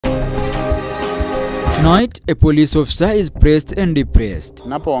At night, a police officer is pressed and depressed.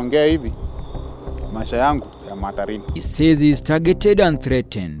 Napoongea hivi, maisha yangu ya hatarini. He says he is targeted and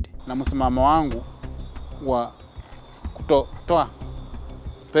threatened. Na msimamo wangu wa kutoa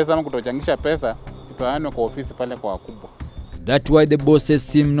pesa ama kutochangisha pesa zipeanwe kwa ofisi pale kwa wakubwa. That's why the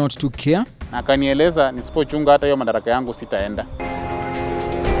bosses seem not to care. Na akanieleza nisipochunga hata hiyo madaraka yangu sitaenda.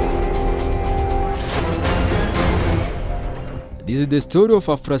 This is the story of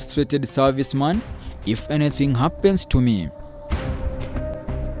a frustrated serviceman. If anything happens to me.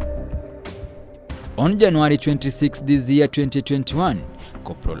 On January 26 this year 2021,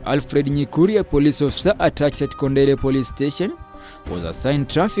 Corporal Alfred Nyikuri, a police officer attached at Kondele police station, was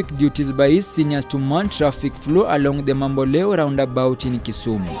assigned traffic duties by his seniors to man traffic flow along the Mamboleo roundabout in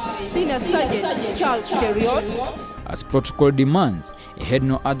Kisumu. Senior Sergeant Charles Cheriot. As protocol demands, he had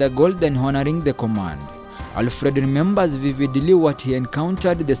no other goal than honoring the command. Alfred remembers vividly what he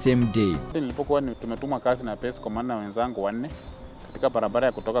encountered the same day. Nilipokuwa tumetumwa kazi na pesa komanda wenzangu wanne katika barabara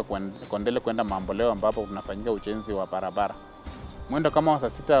ya kutoka Kondele kwenda Mamboleo ambapo tunafanyika ujenzi wa barabara. Mwendo kama saa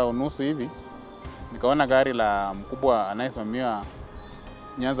 6:30 hivi nikaona gari la mkubwa anayesimamia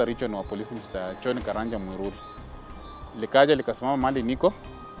Nyanza region wa polisi Mr. John Karanja Mwiruri. Likaja likasimama mahali niko.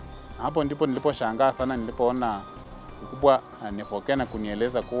 Hapo ndipo niliposhangaa sana nilipoona mkubwa anifokea na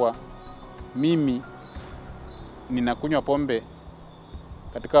kunieleza kuwa mimi ninakunywa pombe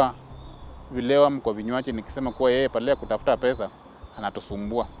katika vilewa mko vinywaji, nikisema kuwa yeye pale kutafuta pesa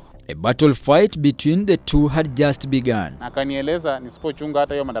anatusumbua. A battle fight between the two had just begun. Akanieleza nisipochunga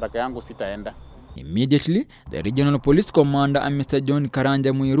hata hiyo madaraka yangu sitaenda. Immediately, the regional police commander and Mr. John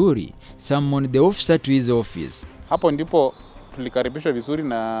Karanja Mwiruri summoned the officer to his office. Hapo ndipo tulikaribishwa vizuri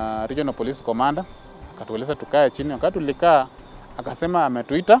na regional police commander, akatueleza tukae chini. Wakati tulikaa akasema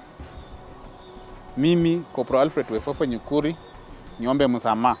ametuita mimi Corporal Alfred Nyikuri niombe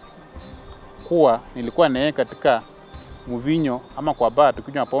msamaha kuwa nilikuwa na yeye katika mvinyo ama kwa bar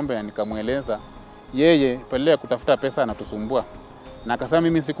tukinywa pombe, na nikamueleza yeye pale kutafuta pesa anatusumbua. Na akasema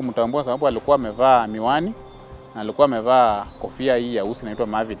mimi sikumtambua sababu alikuwa amevaa miwani na alikuwa amevaa kofia hii ya usi inaitwa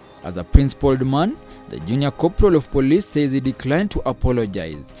Marvin. As a principled man, the junior corporal of police says he declined to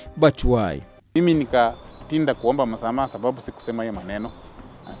apologize. But why? Mimi nikatinda kuomba msamaha sababu sikusema hiyo maneno.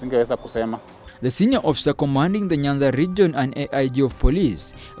 Asingeweza kusema. The senior officer commanding the Nyanza region and AIG of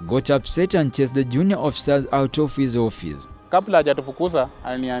police got upset and chased the junior officers out of his office. Kabla hajatufukuza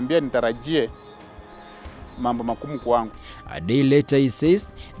aliniambia nitarajie mambo makumu kwangu. A day later he says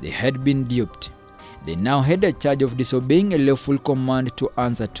they had been duped. They now had a charge of disobeying a lawful command to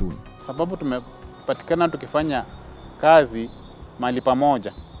answer to. Sababu tumepatikana tukifanya kazi mahali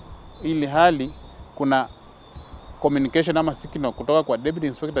pamoja, ili hali kuna communication ama signal kutoka kwa Deputy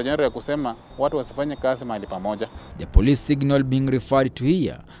Inspector General ya kusema watu wasifanye kazi mahali pamoja. The police signal being referred to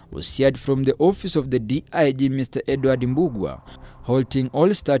here was shared from the office of the DIG Mr. Edward Mbugwa, halting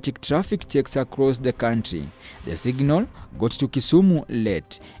all static traffic checks across the country. The signal got to Kisumu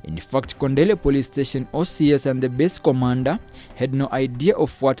late. In fact, Kondele police station OCS and the base commander had no idea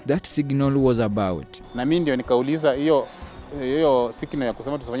of what that signal was about. Na mimi ndio nikauliza hiyo signal ya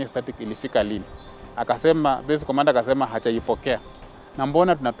kusema tusifanye static ilifika lini. Akasema base commander akasema hajaipokea. Na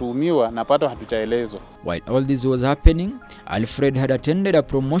mbona tunatuhumiwa na pato hatujaelezwa. While all this was happening, Alfred had attended a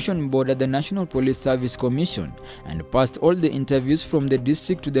promotion board at the National Police Service Commission and passed all the interviews from the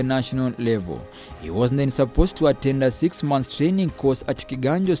district to the national level. He was then supposed to attend a 6-month training course at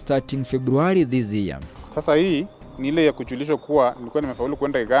Kiganjo starting February this year. Sasa hii ni ile ya kujulishwa kuwa nilikuwa nimefaulu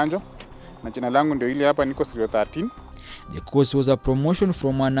kwenda Kiganjo na jina langu ndio ile hapa niko serial 13. The course was a promotion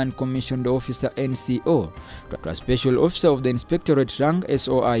from a non-commissioned officer NCO to a special officer of the inspectorate rank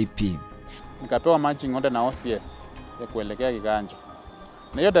SOIP. Nikapewa marching order na OCS ya kuelekea Kiganjo.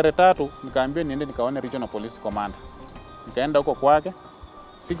 Na hiyo tarehe 3 nikaambiwa niende nikaone regional police commander. Nikaenda huko kwake,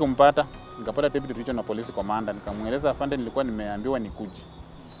 sikumpata, nikapata deputy regional police commander, nikamueleza afande nilikuwa nimeambiwa nikuje.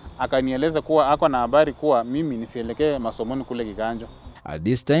 Akanieleza kuwa ako na habari kuwa mimi nisielekee masomoni kule Kiganjo. At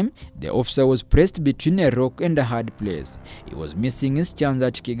this time, the officer was pressed between a rock and a hard place. He was missing his chance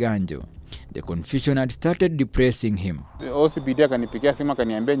at Kiganjo. The confusion had started depressing him. OCPD akanipigia simu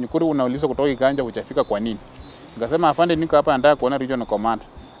akaniambia Nyikuri unaulizwa kutoka Kiganjo hujafika kwa nini? Nikasema afande niko hapa nataka kuona regional commander.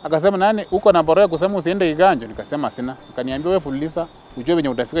 Akasema nani uko na bora kusema usiende Kiganjo? Nikasema sina. Akaniambia wewe fulisa ujue venye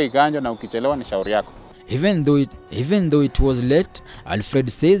utafika Kiganjo na ukichelewa ni shauri yako. Even though it was late, Alfred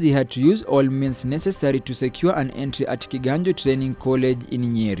says he had to use all means necessary to secure an entry at Kiganjo Training College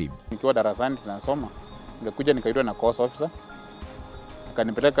in Nyeri. Nikiwa darasani tunasoma, nikakuja nikaitwa na course officer.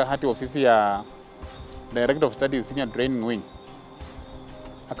 Akanipeleka hadi ofisi ya Director of Studies Senior Training Wing.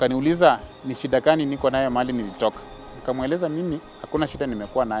 Akaniuliza ni shida gani niko nayo mahali nilitoka. Nikamweleza mimi hakuna shida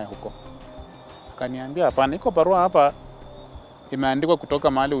nimekuwa nayo huko. Akaniambia hapana, iko barua hapa imeandikwa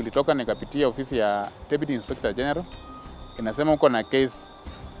kutoka mahali ulitoka, nikapitia ofisi ya Deputy Inspector General. Inasema uko na case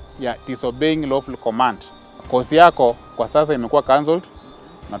ya disobeying lawful command. Kosi yako kwa sasa imekuwa cancelled.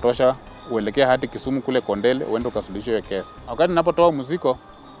 Natosha uelekea hadi Kisumu kule Kondele uende ukasuluhishe hiyo kesi. Wakati ninapotoa muziko,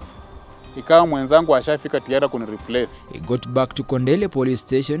 ikawa mwenzangu ashafika tayari kunireplace. He got back to Kondele police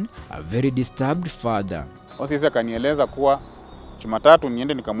station, a very disturbed father. Ofisa akanieleza kuwa Jumatatu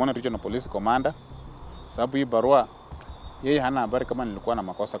niende nikamwona regional police commander, sababu hii barua yeye hana habari kama nilikuwa na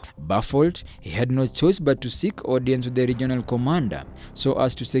makosa. Baffled, he had no choice but to seek audience with the regional commander so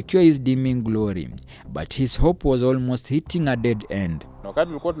as to secure his dimming glory. But his hope was almost hitting a dead end. Wakati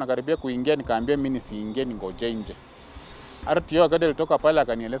tulikuwa tunakaribia kuingia, nikaambia mimi nisiingie, ningoje nje. RTO wakati alitoka pale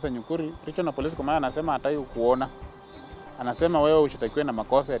akanieleza, Nyukuri, regional police commander anasema hataki kuona. Anasema wewe ushitakiwe na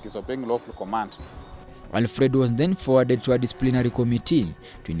makosa ya disobeying lawful command. Alfred was then forwarded to a disciplinary committee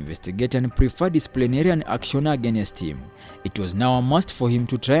to investigate and prefer disciplinary action against him. It was now a must for him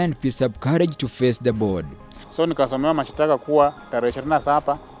to try and piece up courage to face the board. So nikasomewa mashtaka kuwa tarehe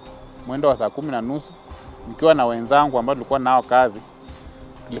 27 mwendo wa saa 10:30 nikiwa na wenzangu ambao tulikuwa nao kazi.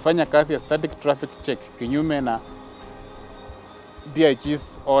 Tulifanya kazi ya static traffic check kinyume na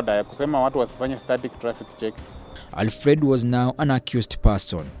DIG's order ya kusema watu wasifanye static traffic check. Alfred was now an accused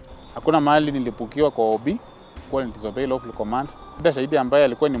person. Hakuna mahali nilipukiwa kwa OB kwa disobey lawful command. Ndio shahidi ambaye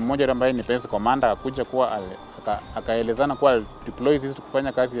alikuwa ni mmoja ambaye ni fence commander akakuja kuwa akaelezana kuwa deploy sisi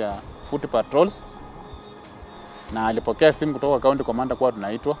kufanya kazi ya foot patrols, na alipokea simu kutoka county commander kuwa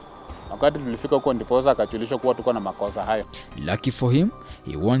tunaitwa. Wakati tulifika huko ndiposa akachulishwa kuwa tuko na makosa hayo. Lucky for him,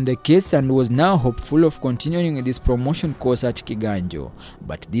 he won the case and was now hopeful of continuing this promotion course at Kiganjo.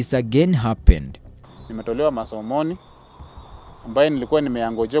 But this again happened. Nimetolewa masomoni ambaye nilikuwa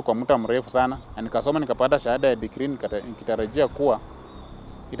nimeangojea kwa muda mrefu sana, na nikasoma nikapata shahada ya degree, nikitarajia kuwa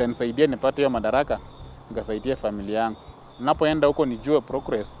itanisaidia nipate hiyo madaraka, nikasaidia familia yangu. Ninapoenda huko nijue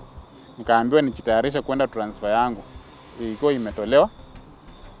progress, nikaambiwa nijitayarishe kwenda transfer yangu. Ilikuwa imetolewa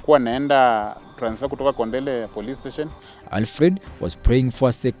kuwa naenda transfer kutoka Kondele police station. Alfred was praying for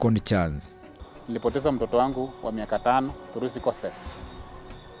a second chance. Nilipoteza mtoto wangu wa miaka 5 through sickle.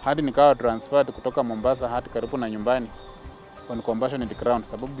 Hadi nikawa transferred kutoka Mombasa hadi karibu na nyumbani on compassionate ground,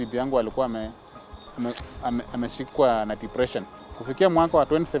 sababu bibi yangu alikuwa ameshikwa na depression. Kufikia mwaka wa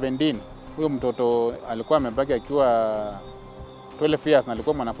 2017 huyo mtoto alikuwa amebaki akiwa 12 years na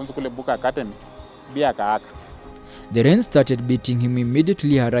alikuwa mwanafunzi kule Buka Academy, bia akaaka. The rain started beating him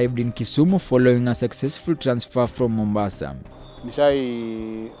immediately he arrived in Kisumu following a successful transfer from Mombasa.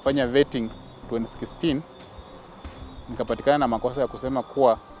 Nishaifanya vetting 2016, nikapatikana na makosa ya kusema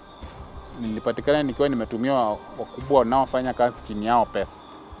kuwa nilipatikana nikiwa nimetumia wakubwa wanaofanya kazi chini yao pesa.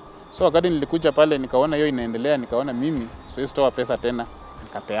 So wakati nilikuja pale nikaona hiyo inaendelea, nikaona mimi siwezi toa pesa tena,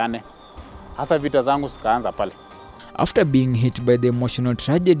 nikapeane. Hasa vita zangu zikaanza pale. After being hit by the emotional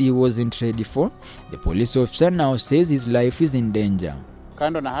tragedy he wasn't ready for, the police officer now says his life is in danger.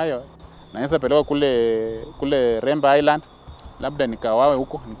 Kando na hayo, naweza pelekwa kule Remba Island, labda nikawawe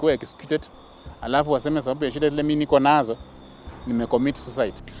huko, nikuwe executed. Alafu waseme sababu ya shida ile mimi niko nazo, nimecommit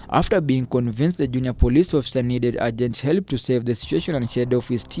suicide. After being convinced the junior police officer needed urgent help to save the situation and shed off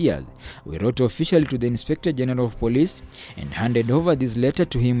his tears, we wrote officially to the Inspector General of Police and handed over this letter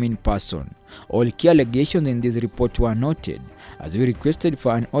to him in person. All key allegations in this report were noted, as we requested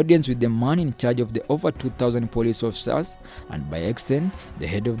for an audience with the man in charge of the over 2,000 police officers and by extent, the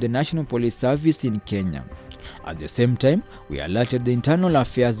head of the National Police Service in Kenya. At the same time, we alerted the Internal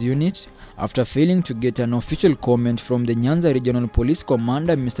Affairs Unit after failing to get an official comment from the Nyanza Regional Police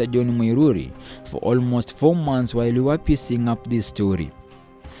Commander Mr. John Mwiruri for almost 4 months while we were piecing up this story.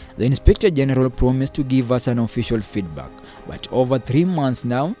 The Inspector General promised to give us an official feedback, but over 3 months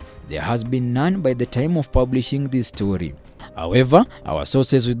now, there has been none by the time of publishing this story. However, our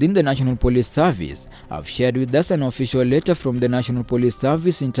sources within the National Police Service have shared with us an official letter from the National Police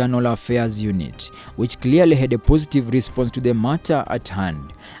Service Internal Affairs Unit, which clearly had a positive response to the matter at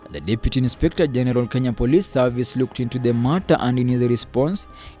hand. The Deputy Inspector General Kenya Police Service looked into the matter and in his response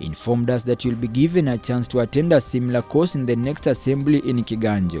informed us that you'll be given a chance to attend a similar course in the next assembly in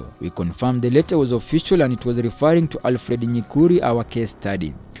Kiganjo. We confirmed the letter was official and it was referring to Alfred Nyikuri, our case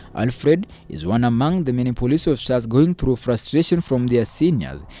study. Alfred is one among the many police officers going through frustration from their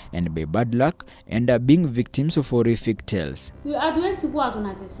seniors and by bad luck end up being victims of horrific tales. Hatuwezi kuwa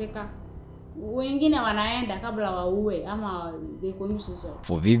tunateseka. Wengine wanaenda kabla waue ama they commit suicide.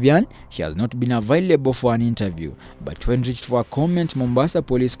 For Vivian, she has not been available for an interview, but when reached for a comment, Mombasa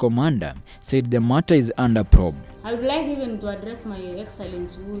Police Commander said the matter is under probe. I would like even to address my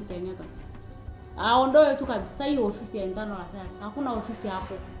Excellency Uhuru Kenyatta. aondoe tu kabisa hiyo ofisi ya internal affairs. Hakuna ofisi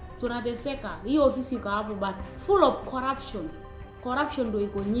hapo. Tunateseka. Hiyo ofisi iko hapo but full of corruption. Corruption ndio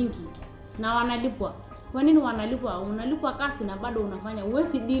iko nyingi na wanalipwa. Kwa nini wanalipwa? Unalipwa kasi na bado unafanya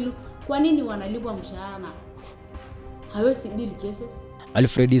huwezi deal. Kwa nini wanalipwa mshahara na hawezi deal cases?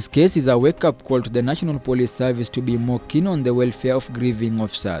 Alfredi's case is a wake-up call to the National Police Service to be more keen on the welfare of grieving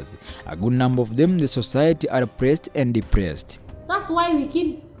officers. A good number of them in the society are pressed and depressed. That's why we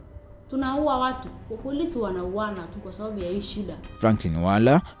kill. Tunaua watu. Polisi wanauana tu kwa sababu ya hii shida. Franklin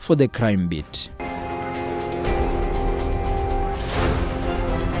Wala for the Crime Beat.